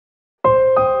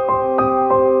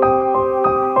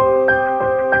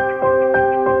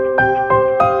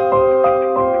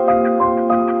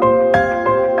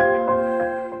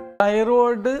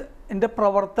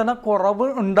പ്രവർത്തന കുറവ്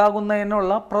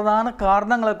ഉണ്ടാകുന്നതിനുള്ള പ്രധാന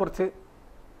കാരണങ്ങളെക്കുറിച്ച്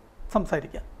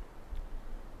സംസാരിക്കാം.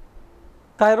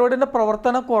 തൈറോയിഡിൻ്റെ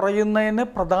പ്രവർത്തനം കുറയുന്നതിന്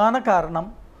പ്രധാന കാരണം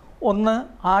ഒന്ന്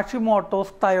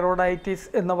ഹാഷിമോട്ടോസ് തൈറോയിഡൈറ്റിസ്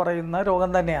എന്ന് പറയുന്ന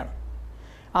രോഗം തന്നെയാണ്.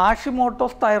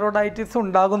 ഹാഷിമോട്ടോസ് തൈറോയിഡൈറ്റിസ്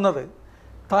ഉണ്ടാകുന്നത്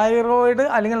തൈറോയിഡ്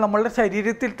അല്ലെങ്കിൽ നമ്മളുടെ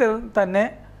ശരീരത്തിൽ തന്നെ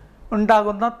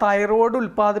ഉണ്ടാകുന്ന തൈറോയിഡ്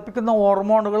ഉൽപ്പാദിപ്പിക്കുന്ന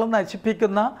ഹോർമോണുകൾ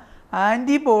നശിപ്പിക്കുന്ന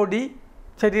ആൻറ്റിബോഡി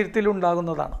ശരീരത്തിൽ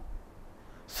ഉണ്ടാകുന്നതാണ്.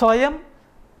 സ്വയം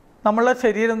നമ്മളുടെ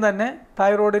ശരീരം തന്നെ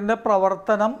തൈറോയിഡിൻ്റെ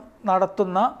പ്രവർത്തനം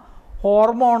നടത്തുന്ന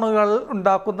ഹോർമോണുകൾ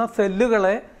ഉണ്ടാക്കുന്ന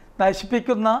സെല്ലുകളെ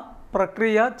നശിപ്പിക്കുന്ന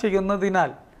പ്രക്രിയ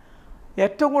ചെയ്യുന്നതിനാൽ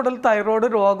ഏറ്റവും കൂടുതൽ തൈറോയ്ഡ്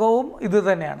രോഗവും ഇത്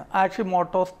തന്നെയാണ്,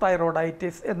 ഹാഷിമോട്ടോസ്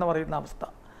തൈറോയിഡൈറ്റിസ് എന്ന് പറയുന്ന അവസ്ഥ.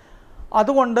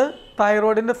 അതുകൊണ്ട്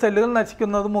തൈറോയിഡിൻ്റെ സെല്ലുകൾ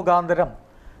നശിക്കുന്നത് മുഖാന്തരം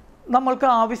നമ്മൾക്ക്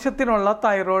ആവശ്യത്തിനുള്ള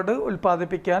തൈറോയ്ഡ്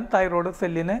ഉൽപ്പാദിപ്പിക്കാൻ തൈറോയ്ഡ്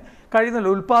സെല്ലിന്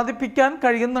കഴിയുന്നില്ല. ഉൽപ്പാദിപ്പിക്കാൻ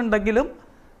കഴിയുന്നുണ്ടെങ്കിലും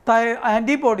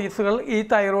ആൻറ്റിബോഡീസുകൾ ഈ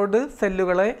തൈറോയ്ഡ്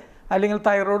സെല്ലുകളെ അല്ലെങ്കിൽ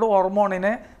തൈറോയ്ഡ്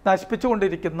ഹോർമോണിനെ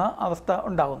നശിപ്പിച്ചുകൊണ്ടിരിക്കുന്ന അവസ്ഥ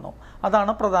ഉണ്ടാകുന്നു.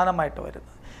 അതാണ് പ്രധാനമായിട്ട്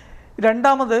വരുന്നത്.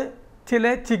 രണ്ടാമത്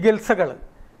ചില ചികിത്സകൾ,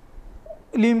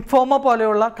 ലിംഫോമ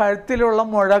പോലെയുള്ള കഴുത്തിലുള്ള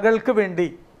മുഴകൾക്ക് വേണ്ടി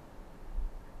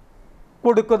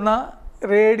കൊടുക്കുന്ന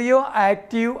റേഡിയോ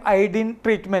ആക്റ്റീവ് അയഡിൻ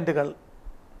ട്രീറ്റ്മെൻറ്റുകൾ,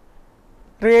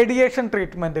 റേഡിയേഷൻ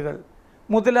ട്രീറ്റ്മെൻറ്റുകൾ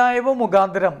മുതലായവ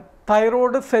മുഖാന്തരം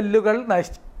തൈറോയ്ഡ് സെല്ലുകൾ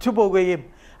നശിച്ചു പോവുകയും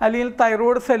അല്ലെങ്കിൽ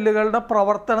തൈറോയ്ഡ് സെല്ലുകളുടെ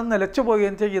പ്രവർത്തനം നിലച്ചു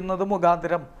പോവുകയും ചെയ്യുന്നത്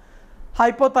മുഖാന്തരം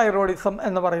ഹൈപ്പോതൈറോയിഡിസം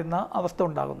എന്ന് പറയുന്ന അവസ്ഥ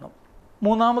ഉണ്ടാകുന്നു.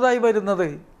 മൂന്നാമതായി വരുന്നത്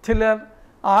ചില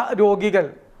രോഗികൾ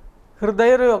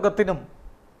ഹൃദയരോഗത്തിനും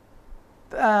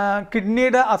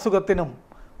കിഡ്നിയുടെ അസുഖത്തിനും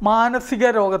മാനസിക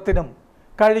രോഗത്തിനും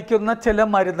കഴിക്കുന്ന ചില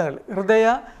മരുന്നുകൾ,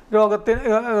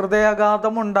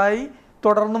 ഹൃദയാഘാതമുണ്ടായി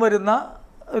തുടർന്ന് വരുന്ന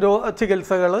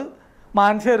ചികിത്സകൾ,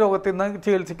 മാനസിക രോഗത്തിൽ നിന്ന്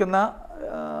ചികിത്സിക്കുന്ന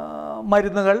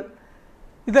മരുന്നുകൾ,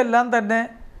 ഇതെല്ലാം തന്നെ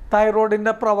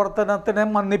തൈറോയിഡിൻ്റെ പ്രവർത്തനത്തിനെ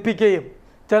മന്ദിപ്പിക്കുകയും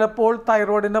ചിലപ്പോൾ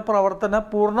തൈറോയിഡിൻ്റെ പ്രവർത്തനം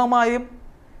പൂർണ്ണമായും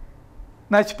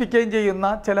നശിപ്പിക്കുകയും ചെയ്യുന്ന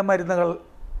ചില മരുന്നുകൾ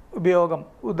ഉപയോഗം.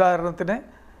 ഉദാഹരണത്തിന്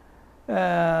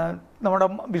നമ്മുടെ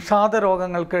വിഷാദ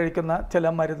രോഗങ്ങൾക്ക് കഴിക്കുന്ന ചില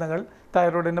മരുന്നുകൾ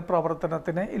തൈറോയിഡിൻ്റെ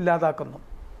പ്രവർത്തനത്തിനെ ഇല്ലാതാക്കുന്നു.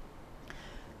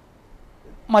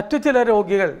 മറ്റു ചില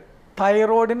രോഗികൾ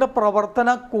തൈറോയിഡിൻ്റെ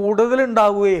പ്രവർത്തനം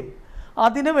കൂടുതലുണ്ടാവുകയും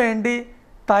അതിനുവേണ്ടി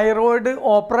തൈറോയിഡ്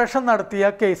ഓപ്പറേഷൻ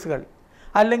നടത്തിയ കേസുകൾ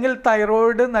അല്ലെങ്കിൽ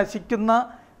തൈറോയിഡ് നശിക്കുന്ന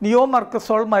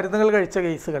നിയോമർക്കസോൾ മരുന്നുകൾ കഴിച്ച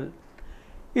കേസുകൾ,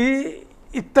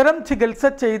 ഇത്തരം ചികിത്സ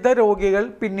ചെയ്ത രോഗികൾ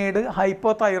പിന്നീട്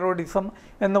ഹൈപ്പോതൈറോയിഡിസം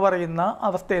എന്ന് പറയുന്ന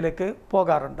അവസ്ഥയിലേക്ക്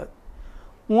പോകാറുണ്ട്.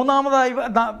 മൂന്നാമതായി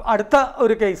അടുത്ത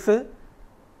ഒരു കേസ്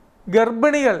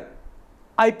ഗർഭിണികൾ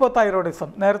ഹൈപ്പോതൈറോയിഡിസം.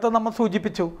 നേരത്തെ നമ്മൾ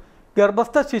സൂചിപ്പിച്ചു,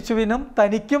 ഗർഭസ്ഥ ശിശുവിനും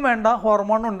തനിക്കും വേണ്ട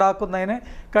ഹോർമോൺ ഉണ്ടാക്കുന്നതിന്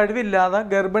കഴിവില്ലാതെ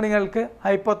ഗർഭിണികൾക്ക്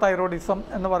ഹൈപ്പോതൈറോയിഡിസം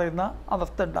എന്ന് പറയുന്ന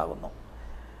അവസ്ഥ ഉണ്ടാകുന്നു.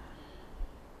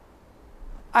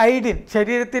 അയഡിൻ,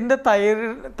 ശരീരത്തിൻ്റെ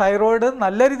തൈറോയിഡ്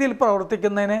നല്ല രീതിയിൽ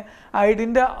പ്രവർത്തിക്കുന്നതിന്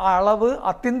അയഡിൻ്റെ അളവ്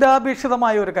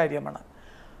അത്യന്താപേക്ഷിതമായ ഒരു കാര്യമാണ്.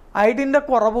 അയഡിൻ്റെ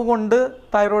കുറവ് കൊണ്ട്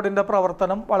തൈറോയിഡിൻ്റെ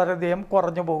പ്രവർത്തനം വളരെയധികം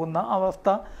കുറഞ്ഞു പോകുന്ന അവസ്ഥ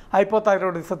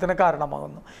ഹൈപ്പോതൈറോയിഡിസത്തിന്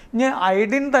കാരണമാകുന്നു. ഇനി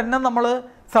അയഡിൻ തന്നെ നമ്മൾ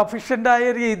സഫീഷ്യൻ്റായ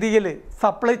രീതിയിൽ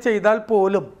സപ്ലൈ ചെയ്താൽ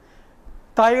പോലും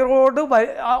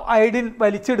അയഡിൻ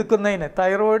വലിച്ചെടുക്കുന്നതിന്,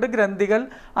 തൈറോയിഡ് ഗ്രന്ഥികൾ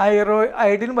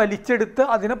അയഡിൻ വലിച്ചെടുത്ത്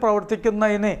അതിനെ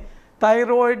പ്രവർത്തിക്കുന്നതിന്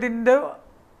തൈറോയിഡ്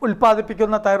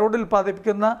ഉൽപ്പാദിപ്പിക്കുന്ന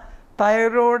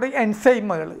തൈറോയിഡ്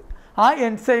എൻസൈമുകൾ, ആ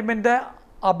എൻസൈമിൻ്റെ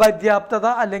അപര്യാപ്തത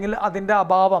അല്ലെങ്കിൽ അതിൻ്റെ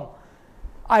അഭാവം,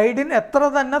 അയഡിൻ എത്ര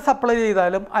തന്നെ സപ്ലൈ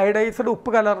ചെയ്താലും അയഡൈസ്ഡ് ഉപ്പ്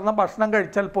കലർന്ന ഭക്ഷണം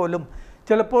കഴിച്ചാൽ പോലും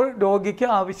ചിലപ്പോൾ രോഗിക്ക്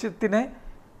ആവശ്യത്തിന്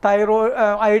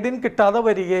അയഡിൻ കിട്ടാതെ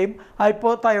വരികയും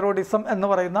ഹൈപ്പോതൈറോയിഡിസം എന്ന്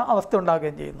പറയുന്ന അവസ്ഥ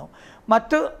ഉണ്ടാകുകയും ചെയ്യുന്നു.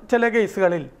 മറ്റ് ചില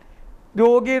കേസുകളിൽ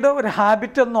രോഗിയുടെ ഒരു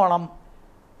ഹാബിറ്റ് എന്നോണം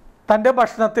തൻ്റെ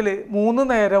ഭക്ഷണത്തിൽ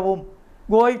 3 നേരവും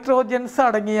ഗോയിട്രോജൻസ്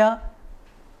അടങ്ങിയ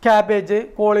ക്യാബേജ്,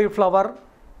 കോളിഫ്ലവർ,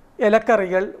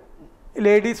 ഇലക്കറികൾ,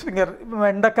 ലേഡീസ് ഫിംഗർ,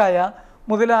 വെണ്ടക്കായ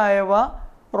മുതലായവ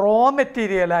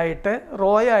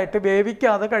റോയായിട്ട്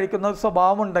വേവിക്കാതെ കഴിക്കുന്ന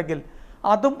സ്വഭാവമുണ്ടെങ്കിൽ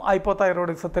അതും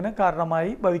ഹൈപ്പോതൈറോയിഡിസത്തിന്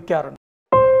കാരണമായി ഭവിക്കാറുണ്ട്.